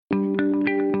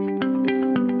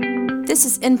This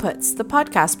is Inputs, the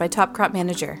podcast by Top Crop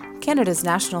Manager, Canada's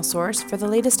national source for the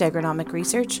latest agronomic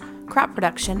research, crop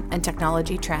production, and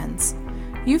technology trends.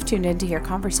 You've tuned in to hear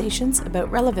conversations about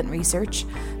relevant research,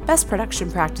 best production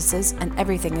practices, and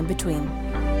everything in between.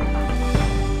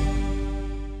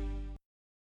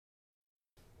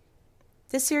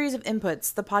 This series of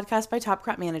Inputs, the podcast by Top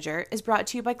Crop Manager, is brought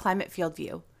to you by Climate Field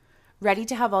View. Ready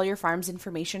to have all your farm's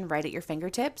information right at your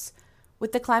fingertips?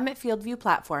 With the Climate Field View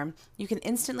platform, you can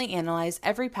instantly analyze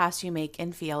every pass you make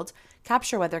in field,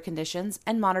 capture weather conditions,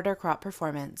 and monitor crop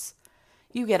performance.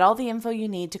 You get all the info you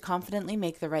need to confidently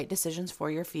make the right decisions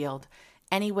for your field,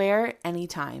 anywhere,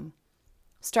 anytime.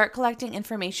 Start collecting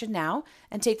information now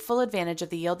and take full advantage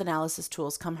of the yield analysis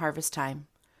tools come harvest time.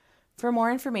 For more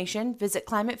information, visit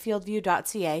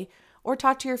climatefieldview.ca or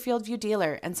talk to your FieldView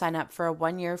dealer and sign up for a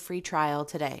 1-year free trial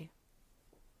today.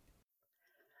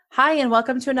 Hi, and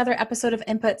welcome to another episode of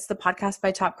Inputs, the podcast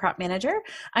by Top Crop Manager.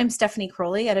 I'm Stephanie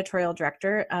Crowley, Editorial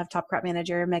Director of Top Crop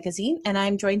Manager magazine, and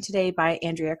I'm joined today by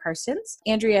Andrea Karstens.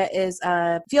 Andrea is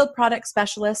a field product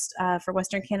specialist for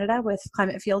Western Canada with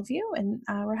Climate Field View, and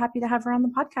we're happy to have her on the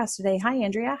podcast today. Hi,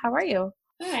 Andrea. How are you?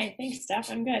 Hi, thanks, Steph.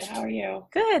 I'm good. How are you?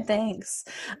 Good, thanks.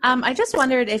 I just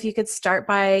wondered if you could start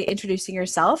by introducing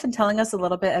yourself and telling us a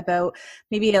little bit about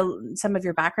maybe some of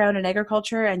your background in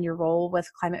agriculture and your role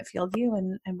with Climate Field View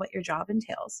and what your job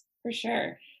entails. For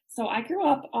sure. So I grew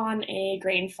up on a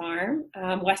grain farm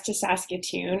west of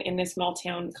Saskatoon in this small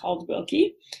town called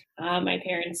Wilkie. My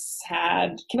parents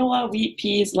had canola, wheat,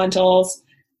 peas, lentils,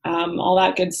 all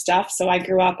that good stuff. So I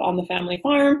grew up on the family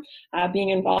farm, being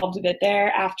involved a bit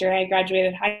there. After I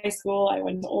graduated high school, I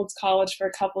went to Olds College for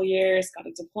a couple years, got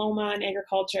a diploma in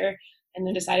agriculture, and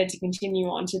then decided to continue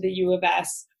on to the U of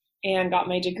S and got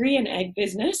my degree in ag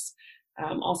business.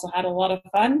 Also had a lot of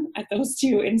fun at those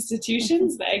two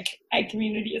institutions. The ag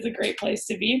community is a great place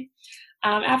to be.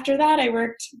 After that, I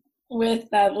worked with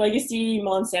Legacy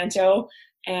Monsanto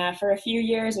for a few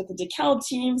years with the DeKalb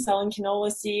team selling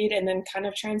canola seed, and then kind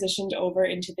of transitioned over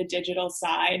into the digital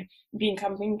side,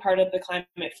 becoming part of the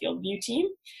Climate Field View team.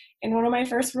 And one of my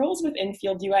first roles within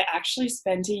Field View, I actually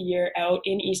spent a year out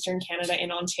in Eastern Canada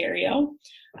in Ontario,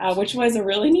 which was a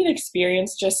really neat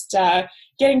experience, just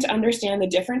getting to understand the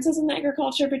differences in the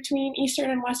agriculture between Eastern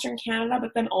and Western Canada,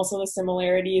 but then also the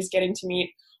similarities, getting to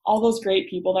meet all those great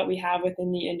people that we have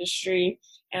within the industry,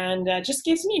 and just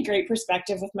gives me a great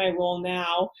perspective with my role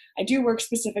now. I do work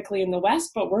specifically in the West,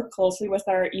 but work closely with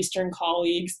our Eastern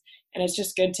colleagues, and it's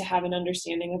just good to have an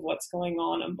understanding of what's going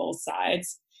on both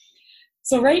sides.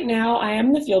 So right now I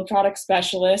am the field product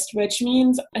specialist, which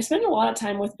means I spend a lot of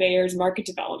time with Bayer's market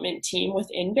development team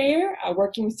within Bayer,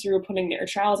 working through putting their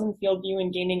trials in Field View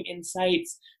and gaining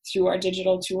insights through our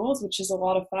digital tools, which is a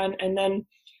lot of fun. And then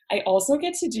I also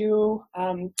get to do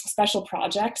special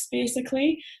projects,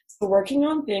 basically. So working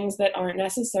on things that aren't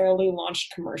necessarily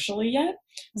launched commercially yet.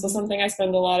 So something I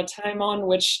spend a lot of time on,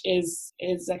 which is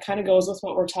kind of goes with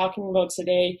what we're talking about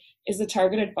today, is the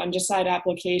targeted fungicide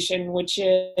application, which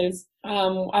is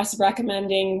us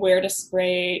recommending where to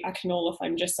spray a canola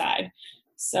fungicide.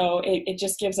 So it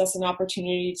just gives us an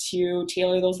opportunity to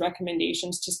tailor those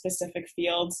recommendations to specific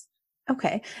fields.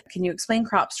 Okay. Can you explain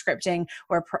crop scripting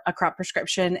or a crop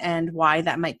prescription and why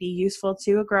that might be useful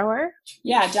to a grower?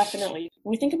 Yeah, definitely.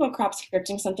 When we think about crop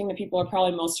scripting, something that people are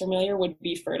probably most familiar would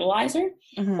be fertilizer.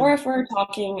 Or if we're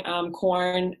talking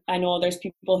corn, I know there's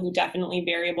people who definitely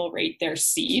variable rate their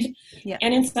seed. Yeah.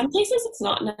 And in some cases, it's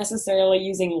not necessarily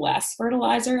using less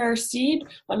fertilizer or seed,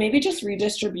 but maybe just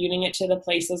redistributing it to the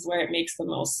places where it makes the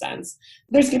most sense.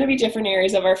 There's going to be different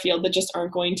areas of our field that just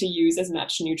aren't going to use as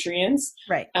much nutrients,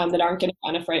 right? That aren't going to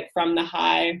benefit from the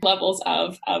high levels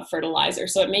of fertilizer.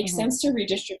 So it makes sense to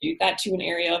redistribute that to an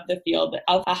area of the field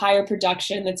of a higher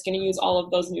production that's going to use all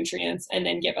of those nutrients and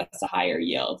then give us a higher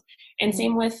yield. And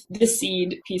same with the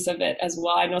seed piece of it as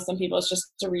well. I know some people, it's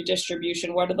just a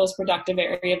redistribution. What are those productive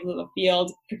areas of the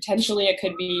field? Potentially it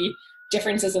could be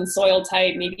differences in soil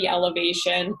type, maybe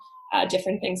elevation,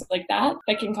 different things like that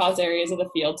can cause areas of the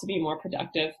field to be more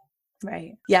productive.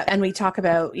 Right. Yeah. And we talk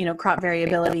about, crop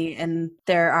variability, and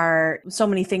there are so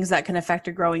many things that can affect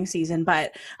a growing season.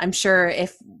 But I'm sure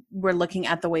if we're looking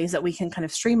at the ways that we can kind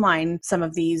of streamline some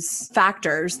of these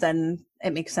factors, then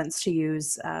it makes sense to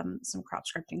use some crop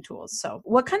scripting tools. So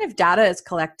what kind of data is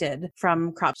collected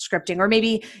from crop scripting? Or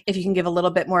maybe if you can give a little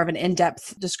bit more of an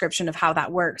in-depth description of how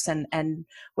that works and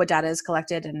what data is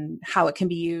collected and how it can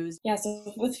be used. Yeah.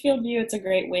 So with Field View, it's a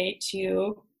great way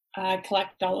to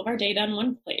collect all of our data in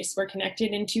one place. We're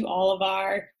connected into all of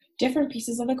our different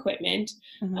pieces of equipment.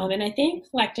 And I think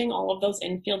collecting all of those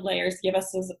infield layers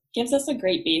gives us a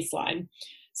great baseline.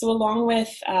 So along with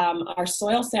our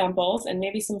soil samples and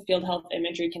maybe some field health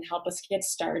imagery can help us get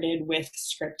started with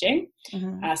scripting.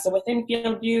 Mm-hmm. So within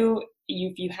FieldView,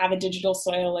 if you have a digital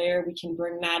soil layer, we can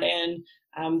bring that in.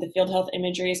 The field health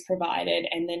imagery is provided,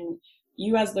 and then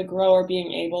you as the grower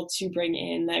being able to bring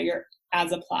in your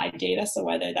as applied data. So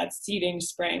whether that's seeding,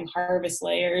 spraying, harvest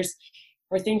layers,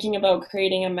 we're thinking about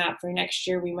creating a map for next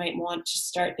year. We might want to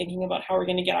start thinking about how we're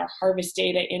going to get our harvest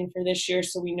data in for this year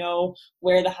so we know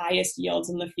where the highest yields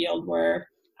in the field were,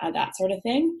 that sort of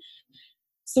thing.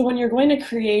 So when you're going to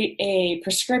create a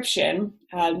prescription,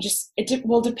 it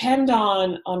will depend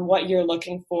on what you're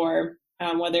looking for,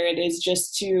 whether it is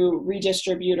just to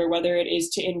redistribute or whether it is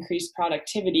to increase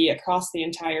productivity across the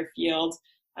entire field.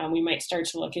 We might start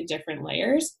to look at different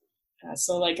layers.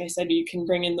 So like I said, you can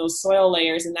bring in those soil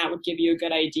layers and that would give you a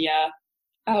good idea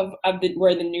of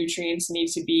where the nutrients need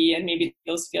to be, and maybe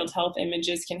those field health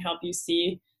images can help you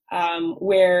see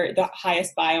where the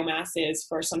highest biomass is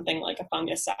for something like a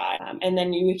fungicide. And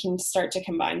then you can start to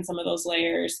combine some of those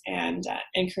layers and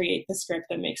create the script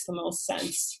that makes the most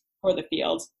sense for the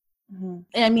field. Mm-hmm.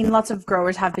 I mean, lots of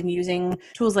growers have been using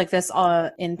tools like this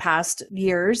in past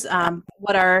years.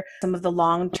 What are some of the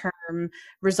long-term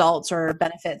results or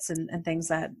benefits and things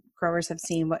that growers have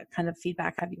seen? What kind of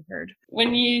feedback have you heard?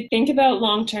 When you think about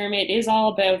long-term, it is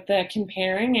all about the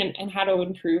comparing and how to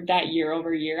improve that year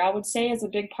over year, I would say, is a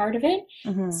big part of it.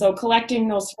 Mm-hmm. So collecting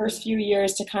those first few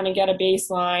years to kind of get a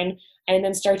baseline and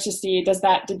then start to see, did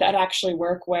that actually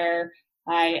work where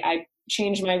I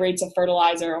change my rates of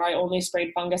fertilizer, or I only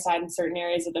sprayed fungicide in certain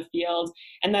areas of the field.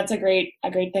 And that's a great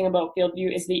thing about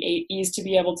FieldView is the ease to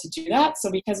be able to do that. So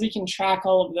because we can track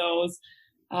all of those,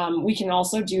 we can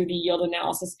also do the yield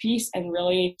analysis piece and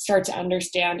really start to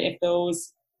understand if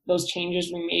those changes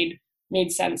we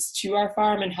made sense to our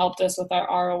farm and helped us with our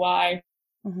ROI.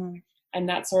 Mm-hmm. And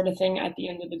that sort of thing at the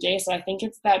end of the day. So I think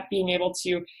it's that being able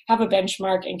to have a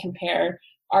benchmark and compare,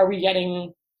 are we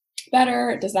getting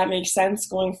better? Does that make sense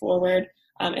going forward?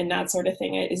 And that sort of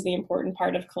thing is the important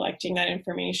part of collecting that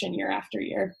information year after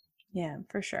year. Yeah,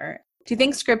 for sure. Do you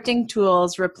think scripting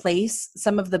tools replace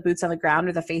some of the boots on the ground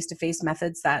or the face-to-face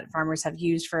methods that farmers have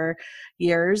used for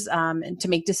years and to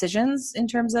make decisions in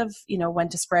terms of, when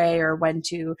to spray or when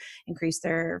to increase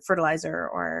their fertilizer?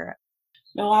 Or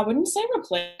no, I wouldn't say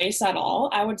replace at all.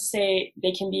 I would say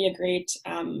they can be a great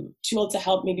tool to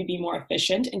help maybe be more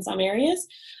efficient in some areas.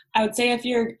 I would say if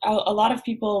you're a lot of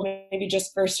people maybe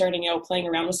just first starting out playing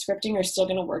around with scripting are still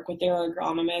going to work with their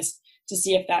agronomist to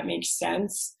see if that makes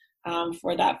sense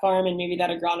for that farm, and maybe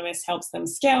that agronomist helps them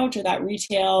scout, or that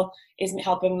retail is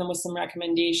helping them with some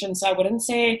recommendations. So I wouldn't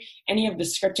say any of the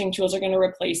scripting tools are going to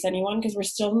replace anyone, because we're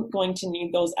still going to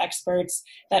need those experts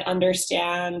that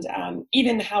understand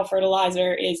even how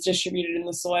fertilizer is distributed in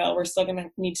the soil. We're still going to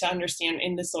need to understand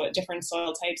in the soil, different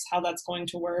soil types, how that's going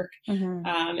to work. Mm-hmm.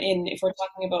 And if we're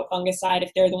talking about fungicide,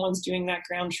 if they're the ones doing that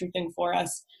ground truthing for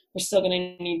us, we're still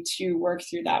going to need to work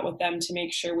through that with them to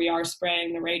make sure we are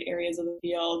spraying the right areas of the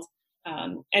field.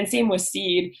 And same with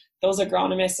seed, those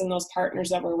agronomists and those partners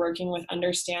that we're working with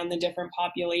understand the different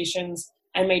populations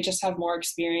and may just have more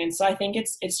experience. So I think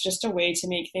it's just a way to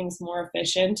make things more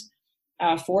efficient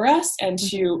for us and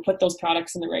to put those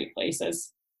products in the right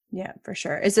places. Yeah, for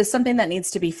sure. Is this something that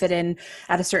needs to be fit in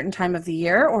at a certain time of the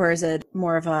year, or is it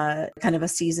more of a kind of a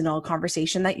seasonal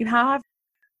conversation that you have?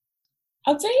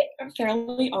 I'd say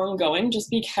fairly ongoing, just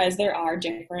because there are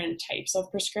different types of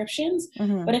prescriptions.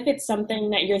 Mm-hmm. But if it's something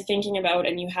that you're thinking about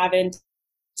and you haven't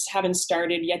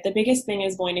started yet, the biggest thing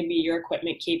is going to be your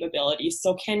equipment capabilities.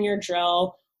 So can your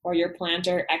drill or your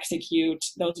planter execute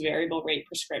those variable rate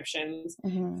prescriptions?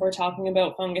 Mm-hmm. If we're talking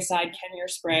about fungicide, can your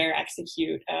sprayer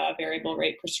execute a variable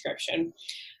rate prescription?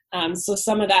 So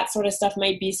some of that sort of stuff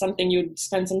might be something you'd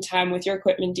spend some time with your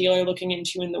equipment dealer looking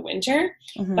into in the winter.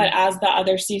 Mm-hmm. But as the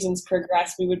other seasons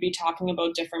progress, we would be talking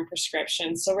about different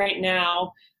prescriptions. So right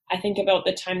now, I think about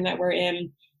the time that we're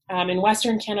in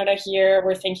Western Canada here,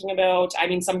 we're thinking about,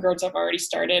 some growers have already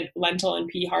started lentil and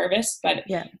pea harvest, but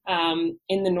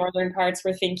in the northern parts,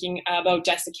 we're thinking about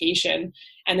desiccation.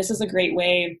 And this is a great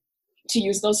way to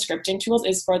use those scripting tools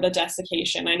is for the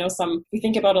desiccation. I know we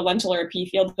think about a lentil or a pea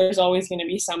field, there's always going to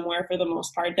be somewhere for the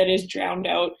most part that is drowned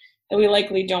out that we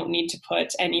likely don't need to put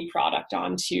any product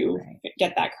on to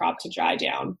get that crop to dry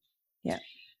down. Yeah.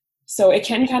 So it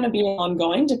can kind of be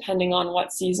ongoing depending on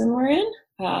what season we're in.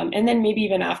 And then maybe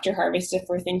even after harvest, if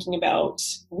we're thinking about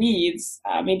weeds,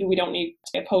 maybe we don't need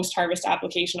a post-harvest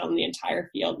application on the entire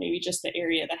field, maybe just the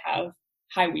area that have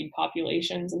high weed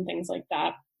populations and things like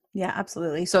that. Yeah,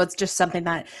 absolutely. So it's just something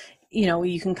that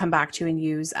you can come back to and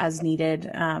use as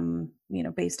needed,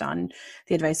 based on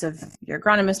the advice of your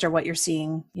agronomist or what you're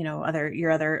seeing, your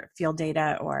other field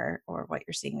data or what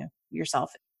you're seeing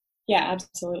yourself. Yeah,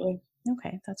 absolutely.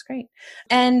 Okay, that's great.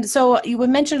 And so you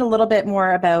mentioned a little bit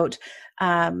more about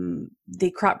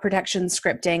the crop protection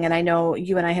scripting, and I know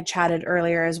you and I had chatted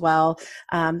earlier as well,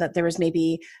 that there was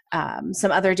maybe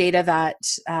some other data that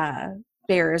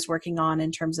Bayer is working on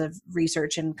in terms of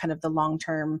research and kind of the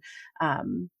long-term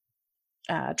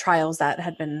trials that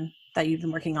you've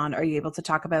been working on. Are you able to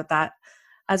talk about that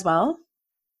as well?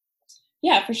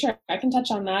 Yeah, for sure. I can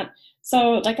touch on that.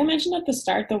 So, like I mentioned at the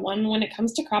start, the one when it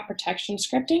comes to crop protection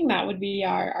scripting, that would be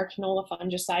our canola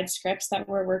fungicide scripts that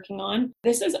we're working on.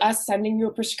 This is us sending you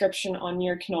a prescription on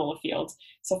your canola field.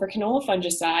 So, for canola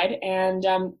fungicide,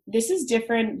 and this is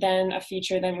different than a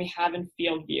feature than we have in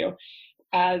FieldView.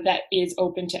 That is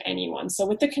open to anyone. So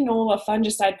with the canola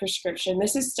fungicide prescription,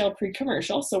 this is still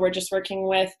pre-commercial. So we're just working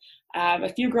with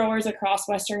a few growers across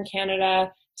Western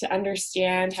Canada to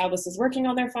understand how this is working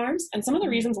on their farms. And some of the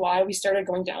reasons why we started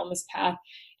going down this path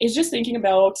is just thinking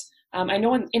about, I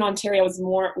know in Ontario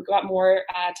we got more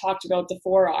talked about the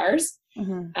 4Rs.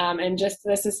 Mm-hmm. And just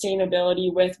the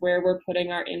sustainability with where we're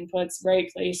putting our inputs,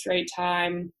 right place, right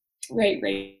time, right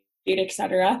rate,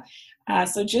 etc.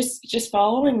 So just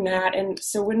following that. And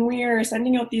so when we are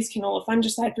sending out these canola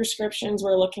fungicide prescriptions,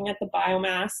 we're looking at the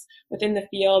biomass within the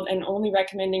field and only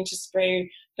recommending to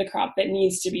spray the crop that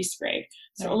needs to be sprayed.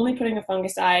 So only putting a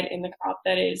fungicide in the crop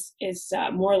that is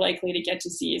more likely to get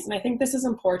disease. And I think this is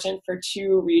important for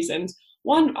two reasons.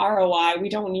 One, ROI, we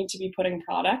don't need to be putting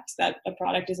product that a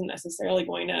product isn't necessarily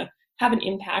going to have an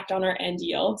impact on our end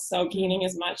yield. So gaining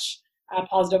as much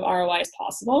positive ROI as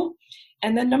possible.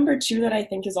 And then number two that I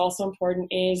think is also important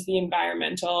is the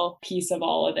environmental piece of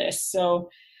all of this.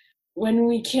 So when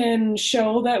we can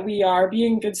show that we are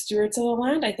being good stewards of the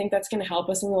land, I think that's going to help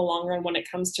us in the long run when it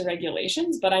comes to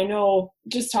regulations. But I know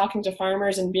just talking to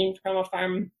farmers and being from a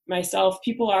farm myself,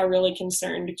 people are really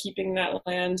concerned keeping that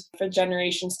land for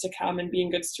generations to come and being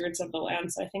good stewards of the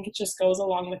land. So I think it just goes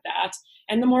along with that.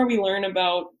 And the more we learn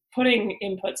about putting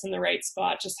inputs in the right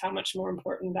spot, just how much more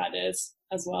important that is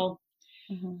as well.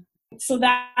 Mm-hmm. So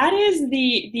that is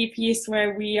the piece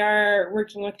where we are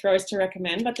working with growers to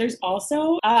recommend, but there's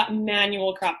also a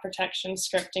manual crop protection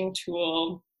scripting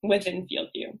tool within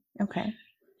FieldView. Okay.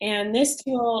 And this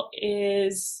tool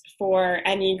is for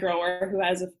any grower who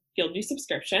has a FieldView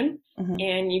subscription, mm-hmm.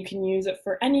 and you can use it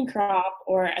for any crop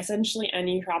or essentially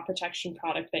any crop protection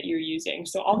product that you're using.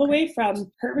 So all the way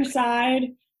from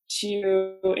herbicide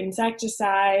to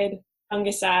insecticide,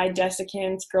 fungicide,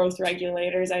 desiccants, growth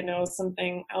regulators. I know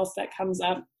something else that comes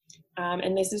up.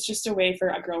 And this is just a way for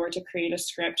a grower to create a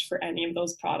script for any of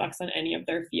those products on any of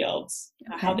their fields,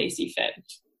 how they see fit.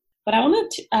 But I want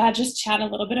to just chat a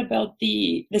little bit about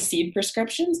the seed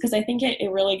prescriptions, because I think it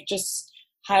really just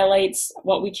highlights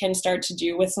what we can start to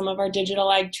do with some of our digital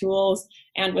ag tools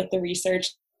and with the research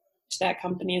that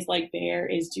companies like Bayer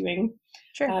is doing.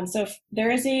 Sure. So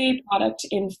there is a product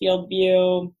in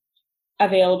FieldView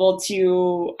available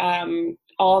to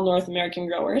all North American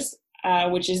growers,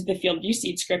 which is the FieldView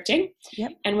seed scripting.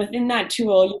 Yep. And within that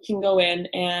tool, you can go in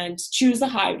and choose a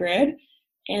hybrid.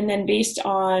 And then based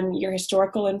on your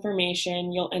historical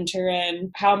information, you'll enter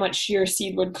in how much your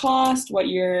seed would cost, what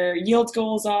your yield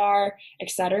goals are,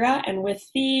 etc. And with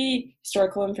the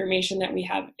historical information that we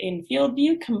have in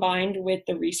FieldView combined with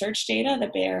the research data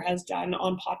that Bayer has done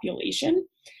on population,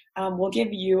 we'll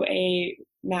give you a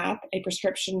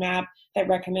prescription map that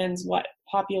recommends what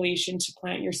population to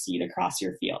plant your seed across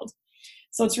your field.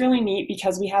 So it's really neat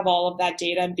because we have all of that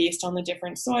data based on the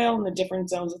different soil and the different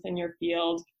zones within your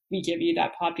field. We give you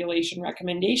that population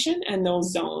recommendation and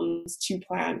those zones to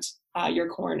plant your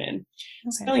corn in. Okay.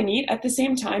 It's really neat. At the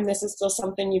same time, this is still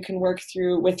something you can work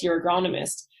through with your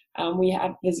agronomist.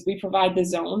 We provide the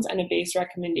zones and a base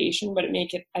recommendation, but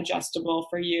make it adjustable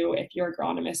for you if your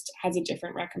agronomist has a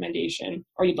different recommendation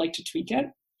or you'd like to tweak it.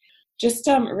 Just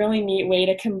a really neat way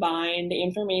to combine the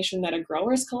information that a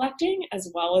grower is collecting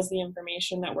as well as the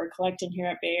information that we're collecting here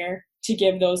at Bayer to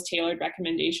give those tailored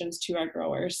recommendations to our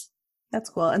growers. That's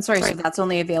cool. And sorry, so that's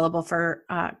only available for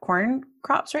corn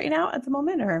crops right now at the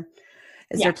moment, or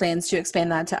is there plans to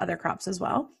expand that to other crops as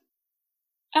well?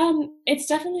 It's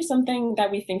definitely something that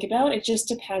we think about. It just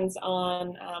depends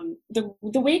on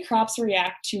the way crops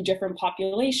react to different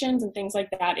populations and things like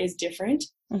that is different.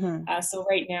 Mm-hmm. So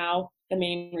right now, the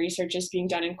main research is being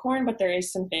done in corn, but there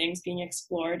is some things being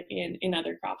explored in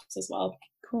other crops as well.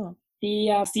 Cool.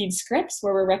 The seed scripts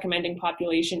where we're recommending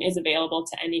population is available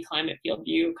to any Climate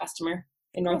FieldView customer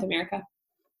in North America.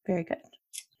 Very good.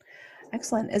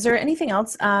 Excellent. Is there anything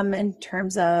else in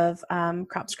terms of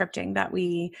crop scripting that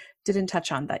we didn't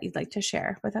touch on that you'd like to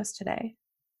share with us today?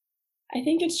 I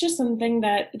think it's just something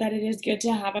that it is good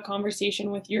to have a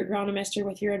conversation with your agronomist or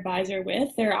with your advisor with.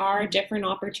 There are different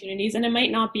opportunities, and it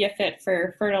might not be a fit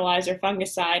for fertilizer,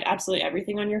 fungicide, absolutely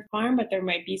everything on your farm, but there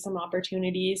might be some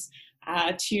opportunities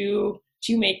to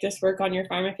make this work on your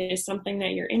farm if it is something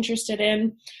that you're interested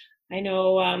in. I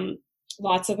know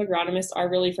lots of agronomists are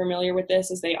really familiar with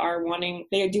this, as they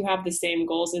do have the same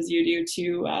goals as you do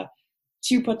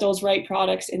to put those right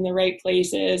products in the right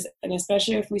places. And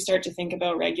especially if we start to think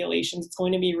about regulations, it's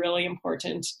going to be really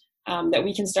important that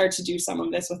we can start to do some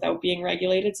of this without being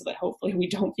regulated, so that hopefully we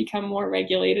don't become more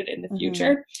regulated in the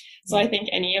future. So I think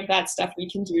any of that stuff we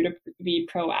can do to be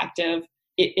proactive,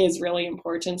 it is really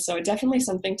important. So definitely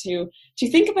something to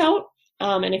think about.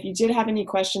 And if you did have any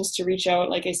questions, to reach out.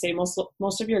 Like I say,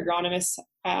 most of your agronomists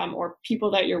or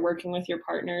people that you're working with, your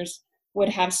partners, would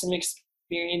have some experience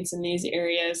in these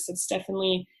areas. So it's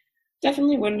definitely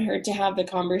wouldn't hurt to have the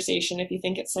conversation if you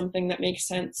think it's something that makes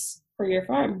sense for your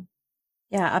farm.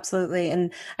 Yeah, absolutely.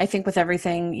 And I think with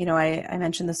everything, I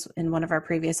mentioned this in one of our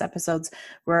previous episodes,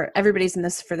 where everybody's in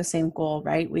this for the same goal,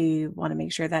 right? We want to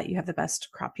make sure that you have the best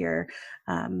crop year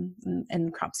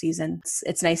and crop season.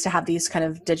 It's nice to have these kind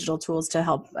of digital tools to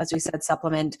help, as we said,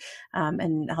 supplement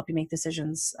and help you make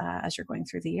decisions as you're going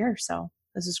through the year. So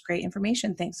this is great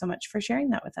information. Thanks so much for sharing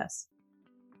that with us.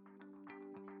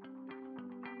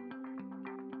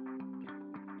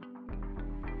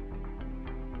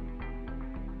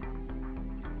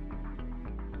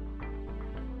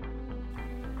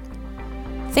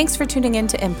 Thanks for tuning in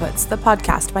to Inputs, the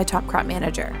podcast by Top Crop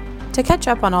Manager. To catch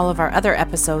up on all of our other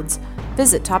episodes,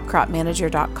 visit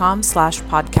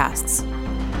topcropmanager.com/podcasts.